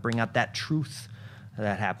 and try to bring out that truth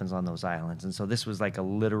that happens on those islands. And so this was like a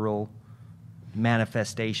literal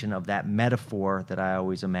manifestation of that metaphor that I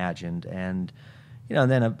always imagined. And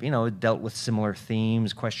then it dealt with similar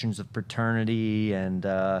themes, questions of paternity and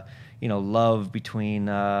love between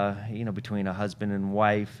between a husband and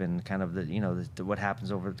wife, and kind of what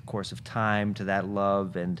happens over the course of time to that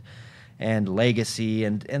love and legacy.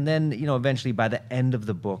 And then eventually by the end of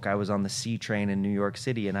the book, I was on the C train in New York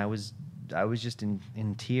City, and I was just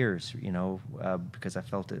in tears, because I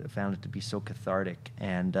found it to be so cathartic,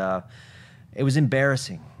 and it was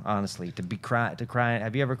embarrassing, honestly, to cry.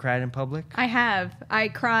 Have you ever cried in public? I have. I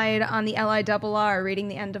cried on the LIRR reading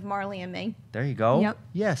the end of Marley and Me. There you go. Yep.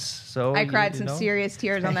 Yes. So I cried some serious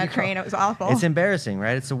tears on that train. It was awful. It's embarrassing,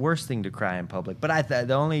 right? It's the worst thing to cry in public. But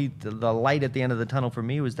the light at the end of the tunnel for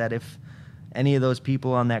me was that if any of those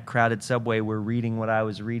people on that crowded subway were reading what I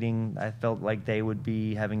was reading, I felt like they would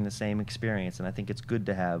be having the same experience. And I think it's good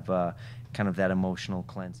to have kind of that emotional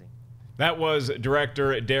cleansing. That was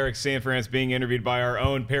director Derek Cianfrance being interviewed by our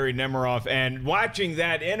own Perry Nemiroff. And watching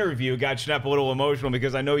that interview got Schnepp a little emotional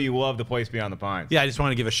because I know you love The Place Beyond the Pines. Yeah, I just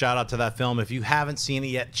want to give a shout out to that film. If you haven't seen it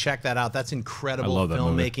yet, check that out. That's incredible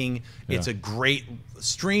filmmaking. Yeah. It's a great,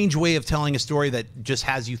 strange way of telling a story that just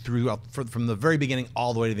has you through from the very beginning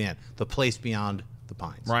all the way to the end. The Place Beyond the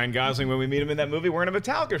Pines. Ryan Gosling, when we meet him in that movie, wearing a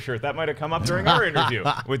Metallica shirt. That might have come up during our interview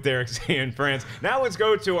with Derek Cianfrance. Now let's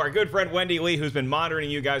go to our good friend Wendy Lee, who's been monitoring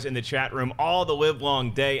you guys in the chat room all the live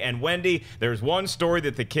long day. And Wendy, there's one story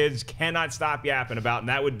that the kids cannot stop yapping about, and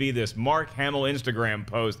that would be this Mark Hamill Instagram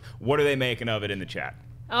post. What are they making of it in the chat?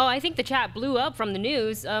 Oh, I think the chat blew up from the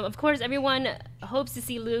news. Of course, everyone hopes to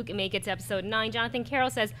see Luke make it to episode 9. Jonathan Carroll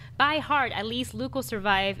says, by heart, at least Luke will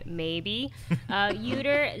survive, maybe.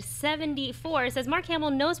 Uter74 says, Mark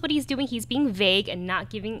Hamill knows what he's doing. He's being vague and not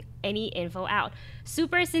giving any info out.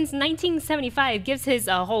 Super since 1975 gives his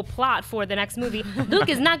whole plot for the next movie. Luke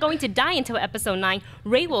is not going to die until episode 9.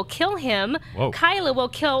 Rey will kill him. Whoa. Kylo will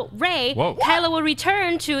kill Rey. Whoa. Kylo will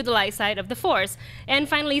return to the light side of the Force. And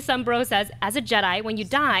finally, some bro says, as a Jedi, when you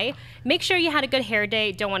die, make sure you had a good hair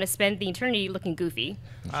day. Don't want to spend the eternity looking goofy.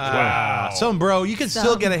 Wow. Some bro, you can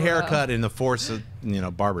still get a haircut in the Force,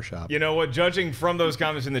 barbershop. You know what? Judging from those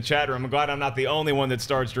comments in the chat room, I'm glad I'm not the only one that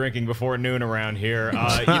starts drinking before noon around here.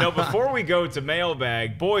 Before we go to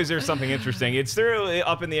mailbag, boys, there's something interesting. It's still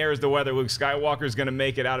up in the air as to whether Luke Skywalker is going to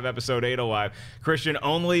make it out of episode 8 alive. Kristian,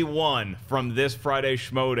 only one from this Friday's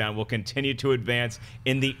Schmodown will continue to advance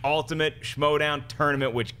in the Ultimate Schmodown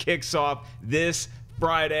tournament, which kicks off this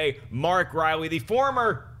Friday. Mark Riley, the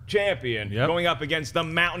former champion, going up against the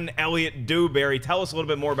Mountain Elliott Dewberry. Tell us a little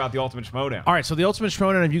bit more about the Ultimate Schmodown. All right, so the Ultimate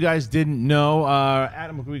Schmodown, if you guys didn't know,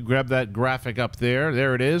 Adam, can we grab that graphic up there?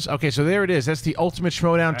 There it is. Okay, so there it is. That's the Ultimate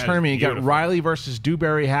Schmodown tournament. You got Riley versus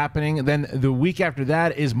Dewberry happening. And then the week after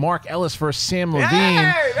that is Mark Ellis versus Sam Levine.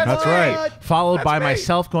 Hey, that's right. followed by me.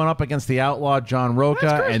 myself going up against the outlaw John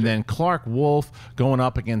Roca, and then Clark Wolf going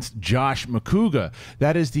up against Josh McCouga.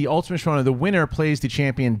 That is the Ultimate Schmodown. The winner plays the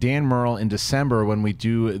champion Dan Murrell in December when we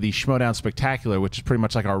do the Schmodown Spectacular, which is pretty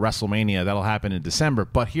much like our WrestleMania. That'll happen in December.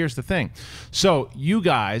 But here's the thing. So you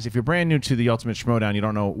guys, if you're brand new to the Ultimate Schmodown, you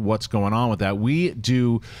don't know what's going on with that, we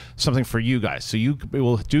do something for you guys. So you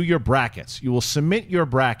will do your brackets. You will submit your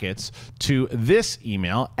brackets to this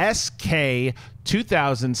email,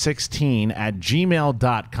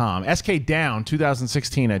 sk2016@gmail.com.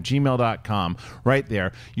 skdown2016@gmail.com. Right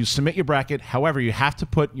there. You submit your bracket. However, you have to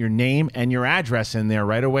put your name and your address in there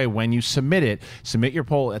right away when you submit it. Submit your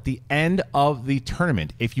poll at the end of the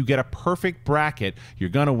tournament. If you get a perfect bracket, you're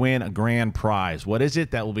going to win a grand prize. What is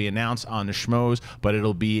it? That will be announced on the Schmoes, but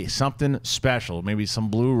it'll be something special. Maybe some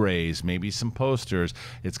Blu-rays, maybe some posters.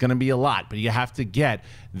 It's going to be a lot, but you have to get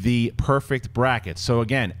the perfect bracket. So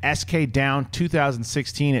again,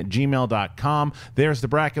 skdown2016@gmail.com. There's the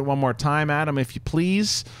bracket one more time, Adam, if you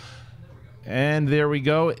please. And there we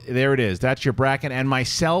go. There it is. That's your bracket. And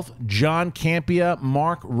myself, John Campia,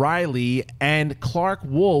 Mark Riley, and Clark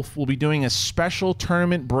Wolf will be doing a special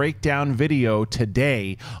tournament breakdown video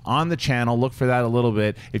today on the channel. Look for that a little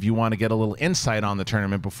bit if you want to get a little insight on the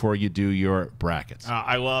tournament before you do your brackets.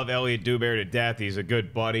 I love Elliot Dewberry to death. He's a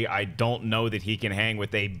good buddy. I don't know that he can hang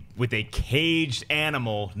with a caged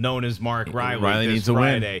animal known as Mark Riley. Riley this needs a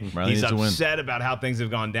Friday. win. Riley He's needs a win. upset about how things have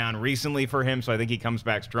gone down recently for him, so I think he comes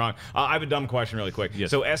back strong. I have a dumb question really quick. Yes.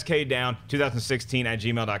 So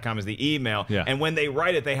skdown2016@gmail.com is the email. Yeah. And when they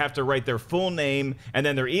write it, they have to write their full name and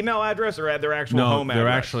then their email address, or add their actual home address? Their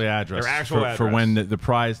actual address. Their actual address. For when the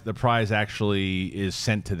prize actually is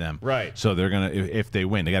sent to them. Right. So they're going to, if they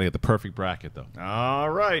win, they got to get the perfect bracket, though. All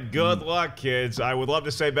right. Good luck, kids. I would love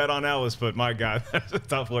to say bet on Ellis, but my God, that's a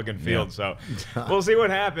tough-looking field. So we'll see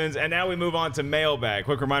what happens. And now we move on to mailbag.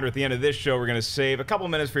 Quick reminder, at the end of this show, we're going to save a couple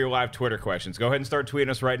minutes for your live Twitter questions. Go ahead and start tweeting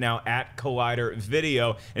us right now at Collider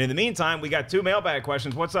Video. And in the meantime, we got 2 mailbag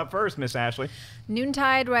questions. What's up first, Miss Ashley?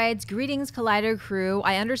 Noontide writes, "Greetings, Collider crew.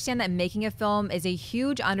 I understand that making a film is a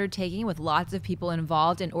huge undertaking with lots of people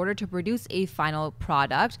involved in order to produce a final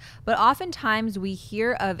product, but oftentimes we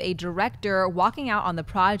hear of a director walking out on the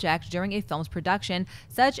project during a film's production,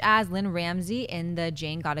 such as Lynn Ramsey in the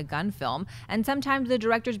Jane Got a Gun film, and sometimes the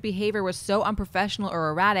director's behavior was so unprofessional or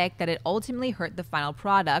erratic that it ultimately hurt the final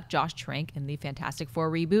product, Josh Trank in the Fantastic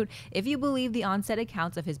Four reboot, if you believe the on-set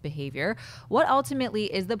accounts of his behavior. What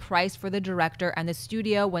ultimately is the price for the director and the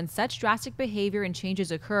studio when such drastic behavior and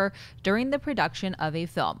changes occur during the production of a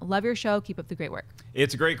film? Love your show. Keep up the great work."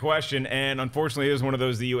 It's a great question, and unfortunately it is one of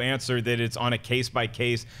those that you answer that it's on a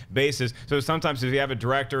case-by-case basis. So sometimes if you have a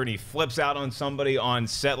director and he flips out on somebody on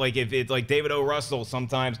set, like if it's like David O. Russell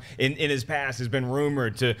sometimes in his past has been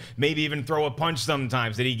rumored to maybe even throw a punch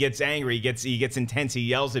sometimes, that he gets angry, he gets intense, he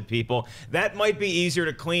yells at people. That might be easier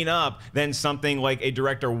to clean up than something like a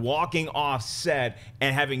director walking off set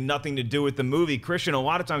and having nothing to do with the movie. Kristian, a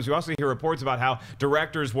lot of times we also hear reports about how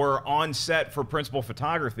directors were on set for principal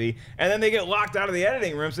photography and then they get locked out of the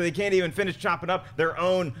editing room so they can't even finish chopping up their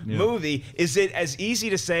own movie. Is it as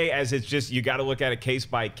easy to say as it's just you got to look at it case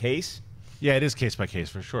by case? Yeah, it is case by case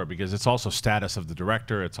for sure, because it's also status of the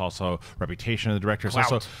director, it's also reputation of the director. It's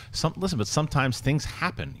Clout. also listen, but sometimes things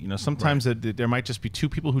happen. You know, sometimes there might just be 2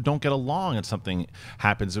 people who don't get along, and something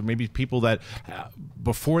happens, or maybe people that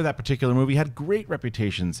before that particular movie had great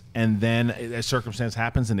reputations, and then a circumstance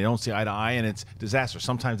happens and they don't see eye to eye, and it's disaster.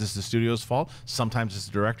 Sometimes it's the studio's fault, sometimes it's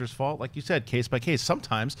the director's fault. Like you said, case by case.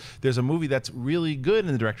 Sometimes there's a movie that's really good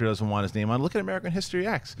and the director doesn't want his name on. Look at American History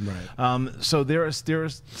X. Right. So there's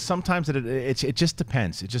sometimes that it just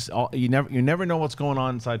depends. It just you never know what's going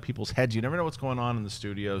on inside people's heads. You never know what's going on in the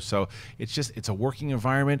studio. So it's a working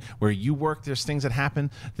environment where you work. There's things that happen,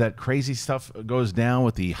 that crazy stuff goes down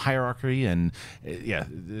with the hierarchy, and yeah,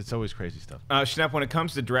 it's always crazy stuff. Schnepp, when it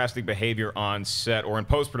comes to drastic behavior on set or in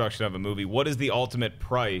post-production of a movie, what is the ultimate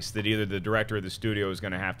price that either the director or the studio is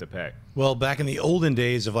going to have to pay? Well, back in the olden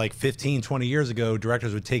days of like 15, 20 years ago,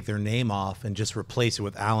 directors would take their name off and just replace it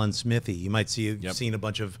with Alan Smithy. You might see you've seen a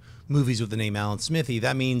bunch of movies with the name Alan Smithy.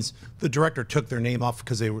 That means the director took their name off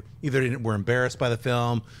because they were embarrassed by the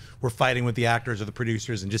film, were fighting with the actors or the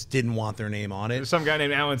producers, and just didn't want their name on it. There's some guy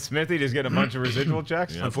named Alan Smithy just getting a bunch of residual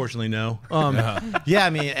checks? Unfortunately, no. Yeah,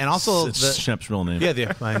 I mean, and also It's Schnepp's real name.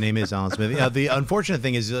 Yeah, my name is Alan Smithy. The unfortunate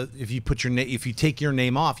thing is if you take your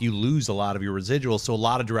name off, you lose a lot of your residuals. So a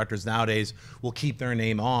lot of directors nowadays will keep their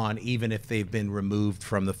name on even if they've been removed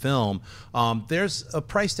from the film. There's a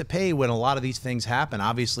price to pay when a lot of these things happen.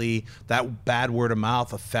 Obviously, unfortunately, that bad word of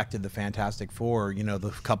mouth affected the Fantastic Four, you know, the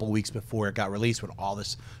couple weeks before it got released, when all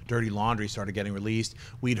this dirty laundry started getting released.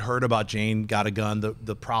 We'd heard about Jane Got a Gun,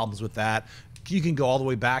 the problems with that. You can go all the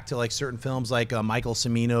way back to like certain films like Michael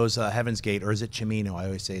Cimino's Heaven's Gate, or is it Cimino? I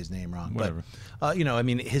always say his name wrong. Whatever. But, you know, I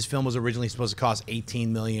mean, his film was originally supposed to cost $18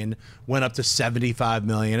 million, went up to $75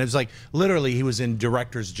 million. It was like literally he was in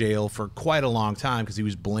director's jail for quite a long time because he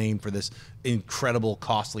was blamed for this incredible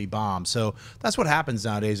costly bomb. So that's what happens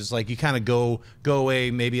nowadays. It's like you kind of go away.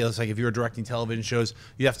 Maybe it's like if you're directing television shows,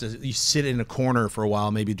 you sit in a corner for a while,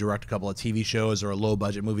 maybe direct a couple of TV shows or a low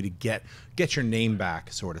budget movie to get your name back,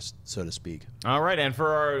 so to speak. All right, and for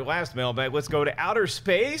our last mailbag, let's go to outer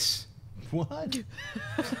space. What?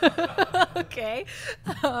 Okay.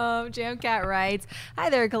 Jamcat writes, "Hi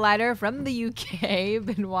there, Collider from the UK.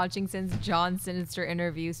 Been watching since John's Sinister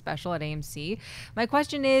interview special at AMC. My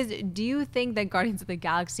question is, do you think that Guardians of the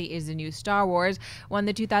Galaxy is the new Star Wars? When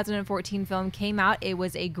the 2014 film came out, it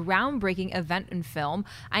was a groundbreaking event in film.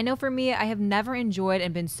 I know for me, I have never enjoyed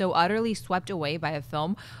and been so utterly swept away by a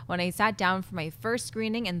film. When I sat down for my first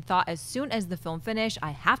screening and thought as soon as the film finished,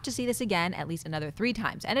 I have to see this again at least another 3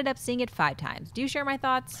 times. Ended up seeing it 5 times. Do you share my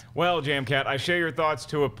thoughts?" Well, Jamcat, I share your thoughts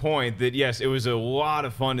to a point that, yes, it was a lot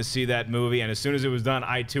of fun to see that movie, and as soon as it was done,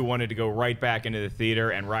 I too wanted to go right back into the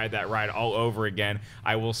theater and ride that ride all over again.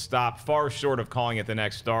 I will stop far short of calling it the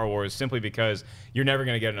next Star Wars, simply because you're never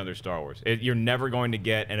going to get another Star Wars. You're never going to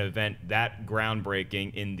get an event that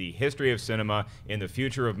groundbreaking in the history of cinema, in the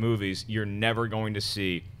future of movies. You're never going to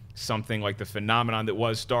see something like the phenomenon that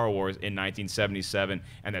was Star Wars in 1977,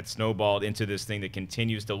 and that snowballed into this thing that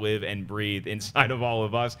continues to live and breathe inside of all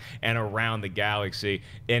of us and around the galaxy.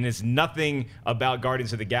 And it's nothing about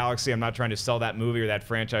Guardians of the Galaxy. I'm not trying to sell that movie or that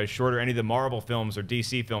franchise short, or any of the Marvel films or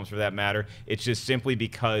DC films for that matter. It's just simply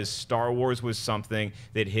because Star Wars was something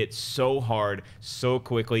that hit so hard, so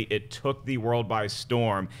quickly. It took the world by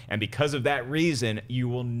storm, and because of that reason, you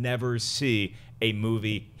will never see a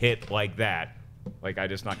movie hit like that. Like, I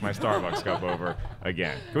just knocked my Starbucks cup over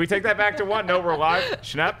again. Can we take that back to one? No, we're live.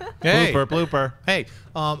 Schnepp? Hey. Blooper. Hey,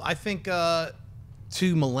 I think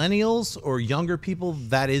to millennials or younger people,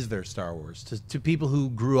 that is their Star Wars. To people who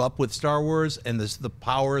grew up with Star Wars and the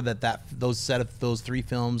power that those 3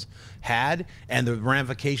 films had, and the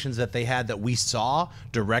ramifications that they had that we saw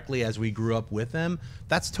directly as we grew up with them,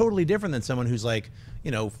 that's totally different than someone who's like, you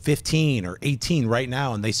know, 15 or 18 right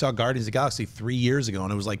now, and they saw Guardians of the Galaxy 3 years ago,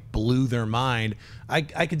 and it was like blew their mind.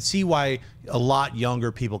 I could see why a lot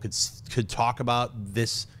younger people could talk about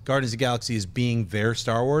this Guardians of the Galaxy as being their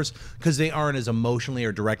Star Wars, because they aren't as emotionally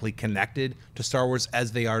or directly connected to Star Wars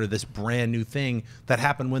as they are to this brand new thing that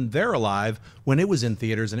happened when they're alive, when it was in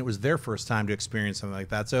theaters, and it was their first time to experience something like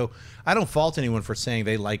that. So I don't fault anyone for saying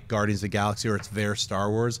they like Guardians of the Galaxy or it's their Star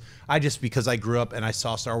Wars. Because I grew up and I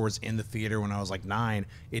saw Star Wars in the theater when I was like 9,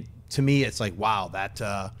 to me it's like, wow,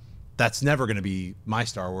 that's never going to be my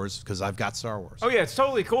Star Wars, because I've got Star Wars. Oh, yeah, it's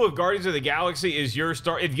totally cool if Guardians of the Galaxy is your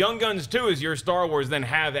if Young Guns 2 is your Star Wars, then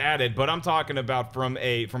have at it. But I'm talking about from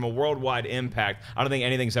a worldwide impact. I don't think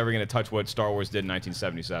anything's ever going to touch what Star Wars did in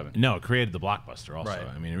 1977. No, it created the blockbuster also. Right.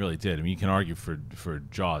 I mean, it really did. I mean, you can argue for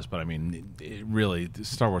Jaws, but I mean, it really,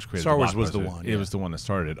 Star Wars created Star the Wars blockbuster. was the one. It was the one that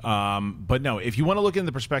started it. But no, if you want to look in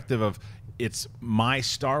the perspective of it's my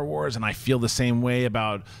Star Wars and I feel the same way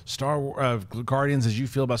about Guardians as you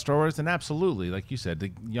feel about Star Wars, then absolutely. Like you said,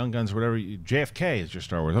 the Young Guns, whatever. JFK is your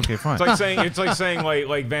Star Wars. Okay, fine. It's like saying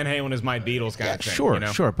like Van Halen is my Beatles kind of thing. Sure, you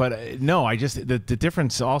know? sure. But no, I just the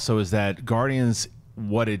difference also is that Guardians,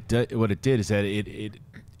 what it did is that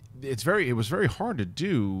it was very hard to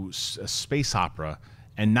do a space opera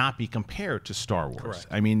and not be compared to Star Wars. Correct.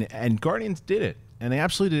 I mean, and Guardians did it. And they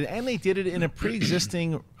absolutely did it. And they did it in a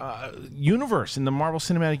pre-existing universe, in the Marvel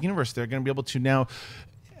Cinematic Universe. They're going to be able to now,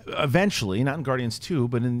 eventually, not in Guardians 2,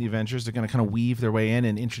 but in the Avengers, they're going to kind of weave their way in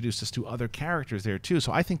and introduce us to other characters there, too.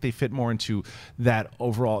 So I think they fit more into that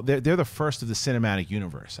overall. They're the first of the cinematic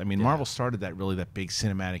universe. I mean, Marvel started that big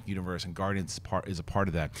cinematic universe, and Guardians is a part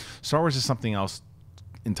of that. Star Wars is something else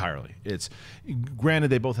entirely. It's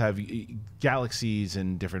granted they both have galaxies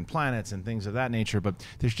and different planets and things of that nature, but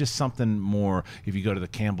there's just something more if you go to the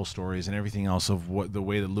Campbell stories and everything else of what the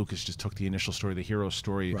way that Lucas just took the initial story, the hero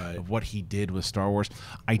story of what he did with Star Wars.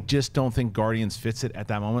 I just don't think Guardians fits it at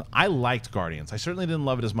that moment. I liked Guardians. I certainly didn't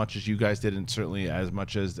love it as much as you guys did, and certainly as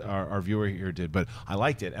much as our viewer here did, but I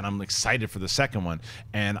liked it, and I'm excited for the second one.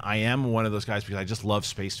 And I am one of those guys because I just love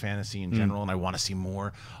space fantasy in general, and I want to see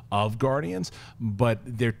more of Guardians, but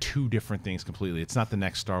they're two different things completely. It's not the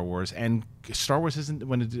next Star Wars, and Star Wars isn't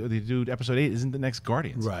when they do Episode 8 isn't the next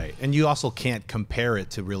Guardians. Right, and you also can't compare it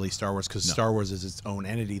to really Star Wars because Star Wars is its own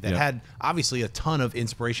entity that had obviously a ton of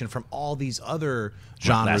inspiration from all these other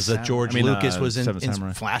genres that George Lucas was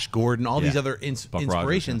in Flash Gordon, all these other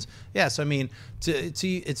inspirations. Yes, I mean,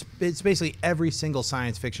 it's basically every single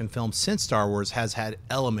science fiction film since Star Wars has had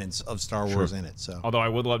elements of Star Wars in it. So, although I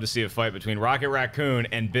would love to see a fight between Rocket Raccoon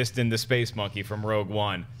and Biston the Space Monkey from Rogue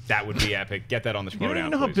One. That would be epic. Get that on the Schmodown. You don't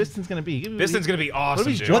even know how Biston's going to be. Biston's going to be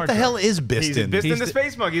awesome. What the hell is Biston? Biston the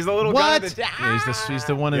Space Monkey. He's the little guy. He's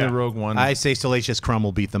the one in the Rogue One. I say Salacious Crumb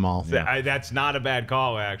will beat them all. That's not a bad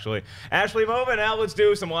call, actually. Ashley Mova, now let's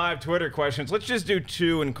do some live Twitter questions. Let's just do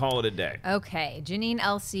 2 and call it a day. Okay. Janine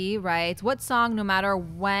LC writes, what song, no matter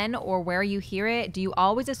when or where you hear it, do you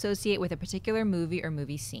always associate with a particular movie or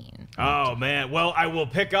movie scene? Oh, man. Well, I will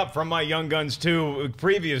pick up from my Young Guns 2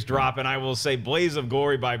 previous drop, and I will say Blaze of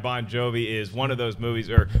Glory by Bon Jovi is one of those movies,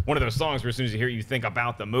 or one of those songs where as soon as you hear it, you think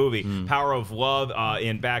about the movie. Power of Love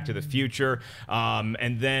in Back to the Future.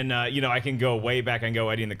 And then, I can go way back and go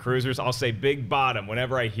Eddie and the Cruisers. I'll say Big Bottom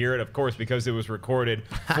whenever I hear it, of course, because it was recorded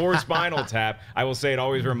for Spinal Tap. I will say it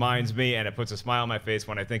always reminds me, and it puts a smile on my face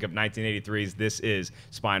when I think of 1983's This Is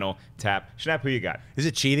Spinal Tap. Schnepp, who you got? Is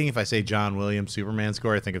it cheating if I say John Williams Superman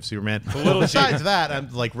score? I think of Superman. A little Besides that,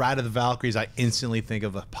 I'm like Ride of the Valkyries. I instantly think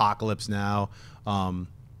of Apocalypse Now.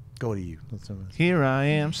 Go to you. Here I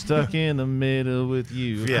am, stuck in the middle with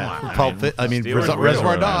you. Yeah,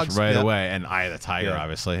 Reservoir Dogs right away, and Eye of the Tiger,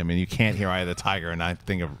 obviously. I mean, you can't hear Eye of the Tiger and not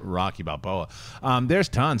think of Rocky Balboa. There's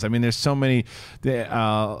tons. I mean, there's so many.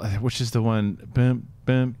 Which is the one?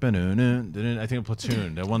 I think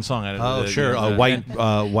Platoon. That one song.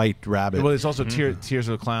 White Rabbit. Well, it's also Tears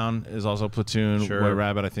of a Clown is also Platoon. White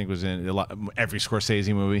Rabbit, I think, was in every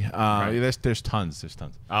Scorsese movie. There's tons.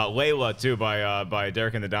 Layla too by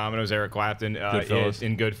Derek and the Dominoes. Eric Clapton Goodfellas.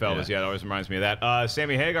 in Goodfellas. Yeah, that always reminds me of that.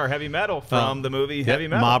 Sammy Hagar, Heavy Metal from the movie Heavy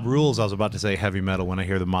Metal. Mob Rules. I was about to say Heavy Metal. When I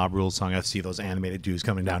hear the Mob Rules song, I see those animated dudes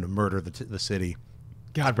coming down to murder the city.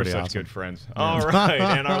 God, we're such good friends. All right,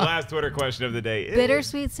 and our last Twitter question of the day is...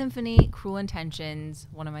 Bittersweet Symphony, Cruel Intentions,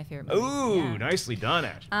 one of my favorite movies. Ooh, nicely done,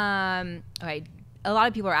 Ash. Okay, a lot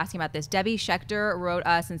of people are asking about this. Debbie Schechter wrote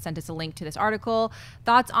us and sent us a link to this article.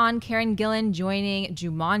 Thoughts on Karen Gillan joining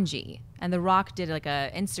Jumanji? And The Rock did like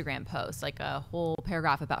a Instagram post, like a whole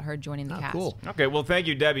paragraph about her joining the cast. Cool. Okay, well, thank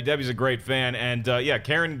you, Debbie. Debbie's a great fan. And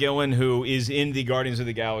Karen Gillan, who is in the Guardians of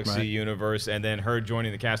the Galaxy universe, and then her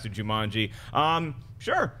joining the cast of Jumanji.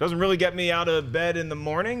 Sure, doesn't really get me out of bed in the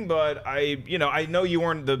morning, but I know you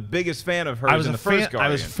weren't the biggest fan of hers in the first Guardians. I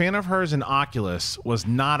was a fan of hers in Oculus, was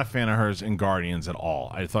not a fan of hers in Guardians at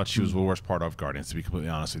all. I thought she was the worst part of Guardians, to be completely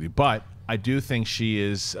honest with you. But I do think she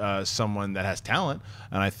is someone that has talent,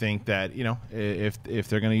 and I think that if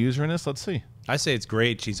they're going to use her in this, let's see. I say it's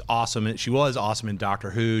great. She's awesome. She was awesome in Doctor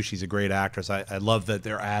Who. She's a great actress. I love that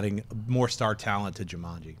they're adding more star talent to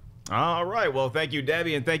Jumanji. All right. Well, thank you,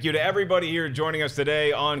 Debbie, and thank you to everybody here joining us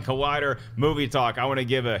today on Collider Movie Talk. I want to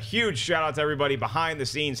give a huge shout out to everybody behind the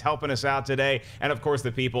scenes helping us out today, and of course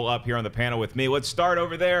the people up here on the panel with me. Let's start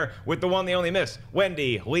over there with the one, the only Miss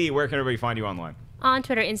Wendy Lee. Where can everybody find you online? On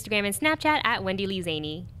Twitter, Instagram, and Snapchat at Wendy Lee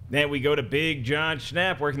Zaney. Then we go to Big Jon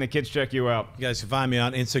Schnepp. Where can the kids check you out? You guys can find me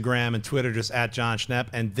on Instagram and Twitter, just at Jon Schnepp.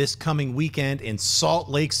 And this coming weekend in Salt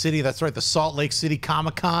Lake City, that's right, the Salt Lake City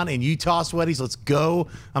Comic-Con in Utah, Sweaties. Let's go.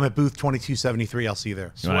 I'm at booth 2273. I'll see you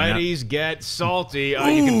there. Sweaties get salty. You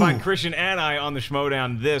can find Kristian and I on the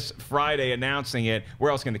Schmodown this Friday announcing it.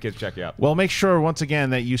 Where else can the kids check you out? Well, make sure, once again,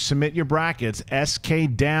 that you submit your brackets,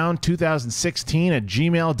 skdown2016 at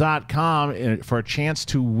gmail.com for a chance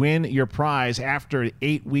to win your prize after an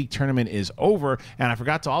 8-week tournament is over. And I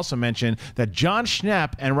forgot to also mention that Jon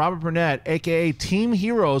Schnepp and Robert Burnett, a.k.a. Team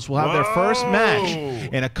Heroes, will have their first match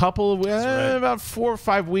in a couple of about 4 or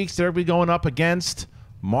 5 weeks. They'll be going up against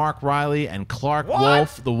Mark Riley and Clark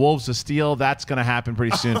Wolf, the Wolves of Steel. That's going to happen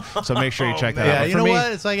pretty soon. So make sure you check that out. Yeah, you know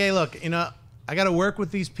what? It's like, hey, look, I got to work with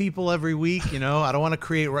these people every week. I don't want to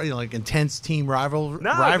create like intense team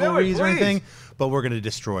rivalries or anything. But we're going to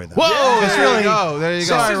destroy them. Whoa! There you go.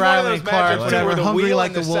 Sorry, Riley and Clark. Where the hungry wheel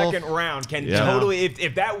like in the wolf. second round can totally,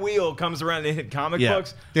 if that wheel comes around and hit comic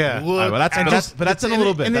books, look, that's in a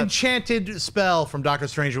little bit. An enchanted spell from Doctor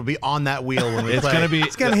Strange will be on that wheel when we play.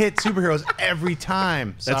 It's going to hit superheroes every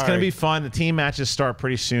time. That's going to be fun. The team matches start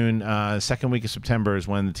pretty soon. Second week of September is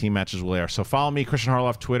when the team matches will air. So follow me, Kristian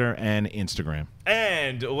Harloff, Twitter and Instagram.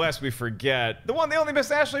 And lest we forget, the one, the only Miss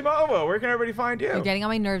Ashley Mova. Where can everybody find you? You're getting on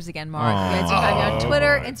my nerves again, Mark. You guys can find me on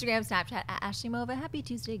Twitter, Instagram, Snapchat at Ashley Mova. Happy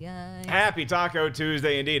Tuesday, guys. Happy Taco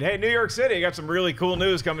Tuesday indeed. Hey, New York City, got some really cool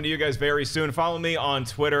news coming to you guys very soon. Follow me on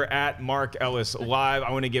Twitter at Mark Ellis Live.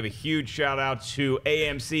 I want to give a huge shout out to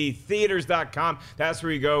AMCtheaters.com. That's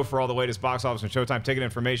where you go for all the latest box office and Showtime ticket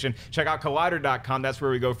information. Check out Collider.com. That's where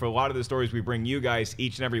we go for a lot of the stories we bring you guys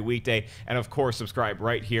each and every weekday. And of course, subscribe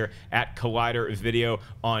right here at Collider Video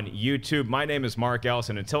on YouTube. My name is Mark Ellis,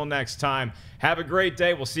 and until next time, have a great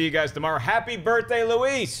day. We'll see you guys tomorrow. Happy birthday,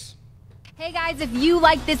 Luis! Hey guys, if you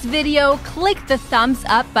like this video, click the thumbs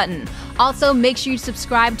up button. Also, make sure you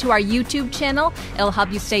subscribe to our YouTube channel. It'll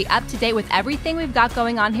help you stay up to date with everything we've got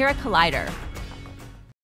going on here at Collider.